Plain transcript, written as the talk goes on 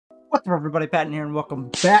What's up, everybody? PATN here, and welcome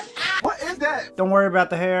back. What is that? Don't worry about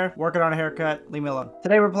the hair. Working on a haircut. Leave me alone.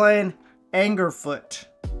 Today we're playing Angerfoot.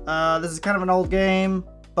 This is kind of an old game,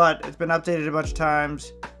 but it's been updated a bunch of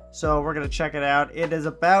times, so we're gonna check it out. It is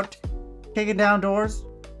about kicking down doors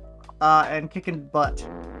and kicking butt.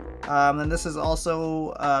 And this is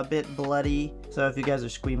also a bit bloody, so if you guys are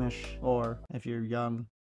squeamish or if you're young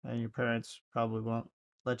and your parents probably won't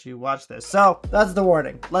let you watch this. So that's the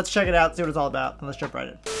warning. Let's check it out, see what it's all about, and let's jump right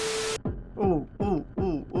in. Ooh, ooh,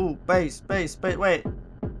 ooh, ooh, base, wait.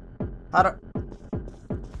 How do...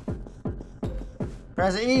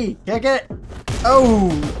 Press E, kick it! Oh,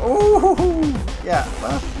 ooh, yeah,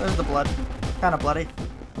 well, there's the blood. Kind of bloody.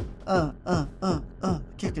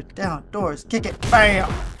 Kick it down, doors, kick it,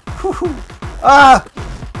 bam! Woo-hoo. Ah!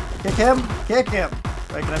 Kick him. Wait,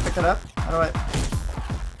 can I pick it up? How do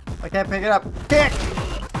I can't pick it up. Kick!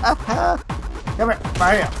 Ah! Come here,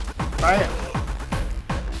 bam! Fire.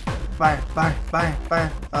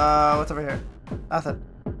 What's over here? Nothing.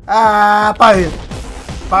 Ah, bam!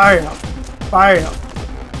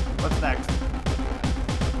 What's next?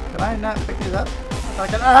 Can I not pick these up? I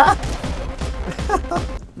can,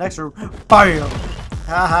 Next room. Bam!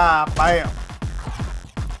 Haha, bam!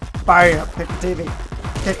 Fire! Pick the TV.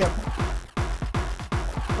 Kick him.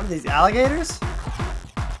 What are these, alligators?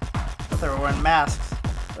 I thought they were wearing masks.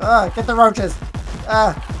 Get the roaches!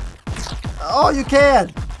 Oh, you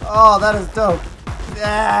can! Oh, that is dope.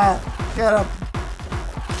 Yeah, get him.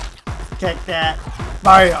 Kick that.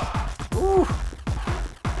 Fire! Ooh.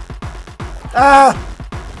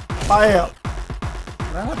 Fire!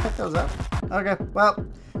 Did I not pick those up? Okay, well.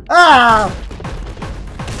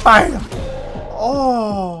 Fire!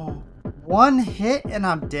 Oh, one hit and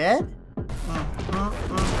I'm dead?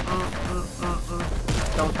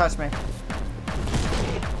 Don't touch me.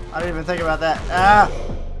 I didn't even think about that.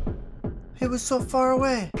 It was so far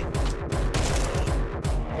away.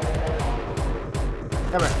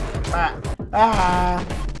 Come here.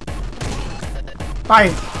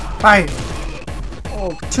 Bye.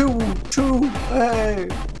 Oh, two. Hey,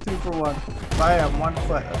 2 for 1. Bam, 1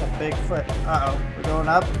 foot. That's a big foot. Uh-oh. We're going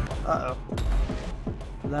up. Uh-oh.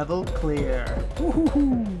 Level clear.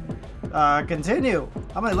 Continue.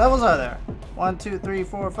 How many levels are there? 1, 2, 3,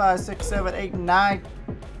 4, 5, 6, 7, 8, 9.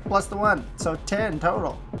 Plus the 1. So 10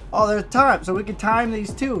 total. Oh, there's time. So we can time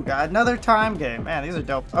these two. Got another time game. Man, these are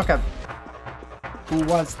dope. Okay. Who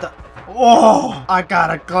wants the... Oh! I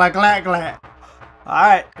got a glad.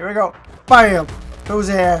 Alright, here we go. Bam! Who's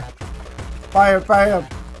here? Bam!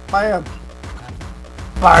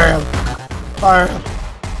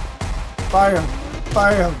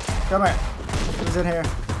 Come here. Who's in here?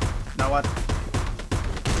 No one.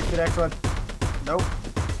 Pick the next one. Nope.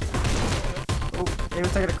 Oh, he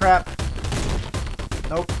was taking a crap.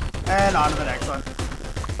 Nope. And on to the next one.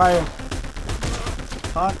 Fire.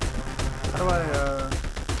 Huh? How do I,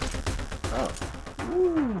 Oh.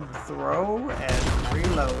 Ooh, throw and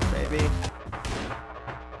reload, baby.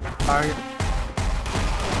 Fire.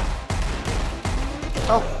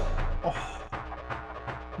 Oh.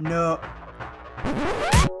 No.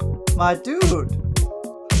 My dude!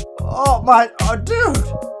 Oh, dude!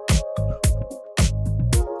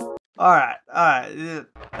 Alright.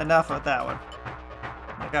 Enough with that one.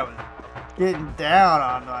 Like I was getting down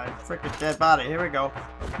on my freaking dead body. Here we go.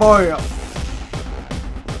 Boy!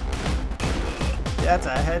 That's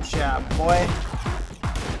a headshot, boy.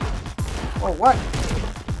 Oh, what?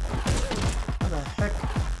 What the heck?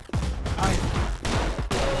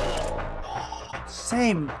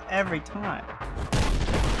 Same every time.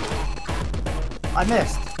 I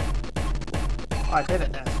missed. Oh, I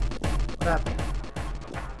didn't miss. What happened?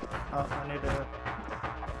 Oh, I need a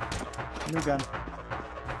new gun.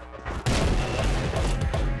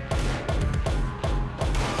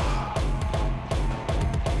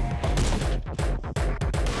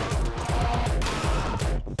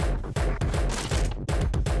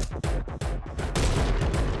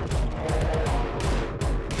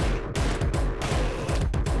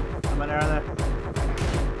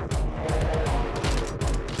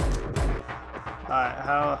 Alright,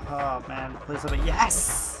 oh man, please let me,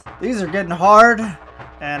 yes! These are getting hard,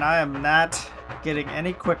 and I am not getting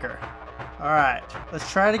any quicker. Alright,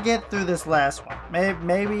 let's try to get through this last one.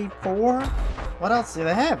 Maybe 4? What else do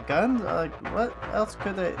they have? Guns? Like, what else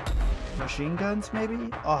could they... Machine guns, maybe?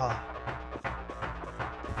 Oh.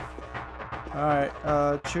 Alright,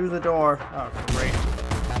 choose the door. Oh, great.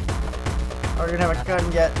 Oh, you're gonna have a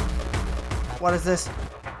gun yet. What is this?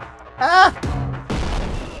 Ah!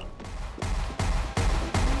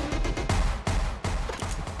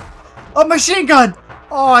 A machine gun!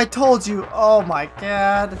 Oh, I told you. Oh my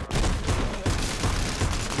god.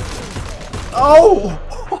 Oh!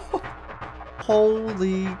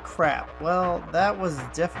 Holy crap. Well, that was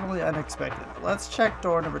definitely unexpected. Let's check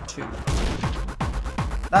door number 2.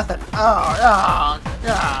 Nothing. Oh,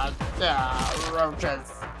 God.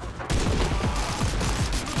 Roaches.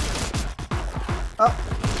 Oh.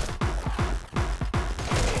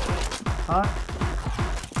 Huh?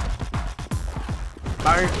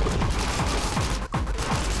 Fire.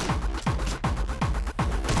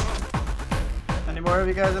 Any more of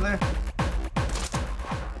you guys in there?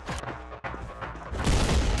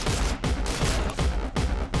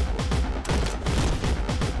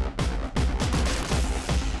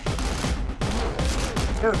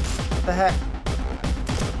 Dude, what the heck?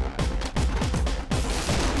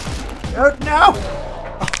 Dude, no!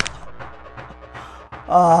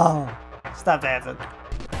 Oh, stop dancing.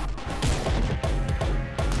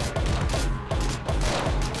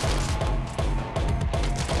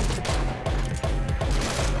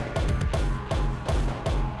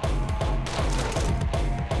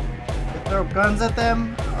 They throw guns at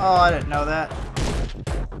them? Oh, I didn't know that.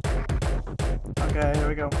 Okay, here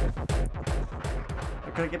we go. I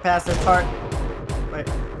couldn't get past this part. Wait,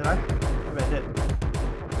 did I? Maybe I did.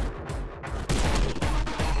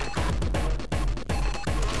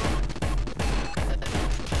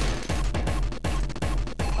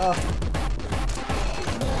 Oh.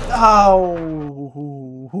 Oh.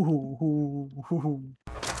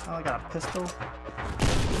 Oh, I got a pistol.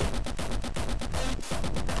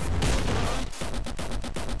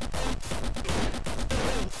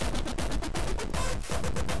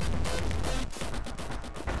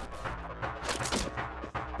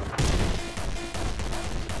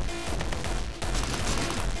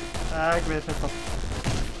 Give me a pistol.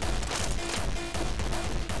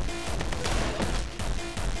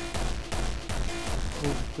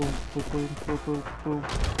 Boom, boom, boom, boom, boom, boom.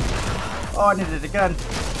 Oh, I needed a gun.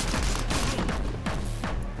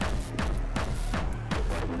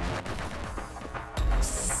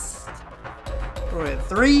 We're at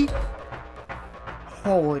 3.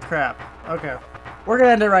 Holy crap. Okay. We're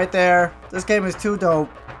gonna end it right there. This game is too dope.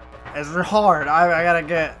 It's hard. I gotta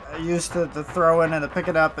get used to the throwing and the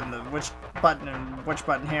picking up and the which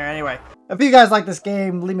button here. Anyway, if you guys like this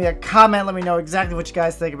game, leave me a comment. Let me know exactly what you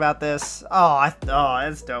guys think about this. Oh,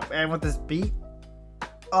 it's dope. And with this beat,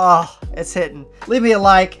 oh, it's hitting. Leave me a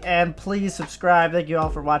like and please subscribe. Thank you all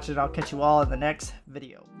for watching. I'll catch you all in the next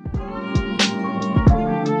video.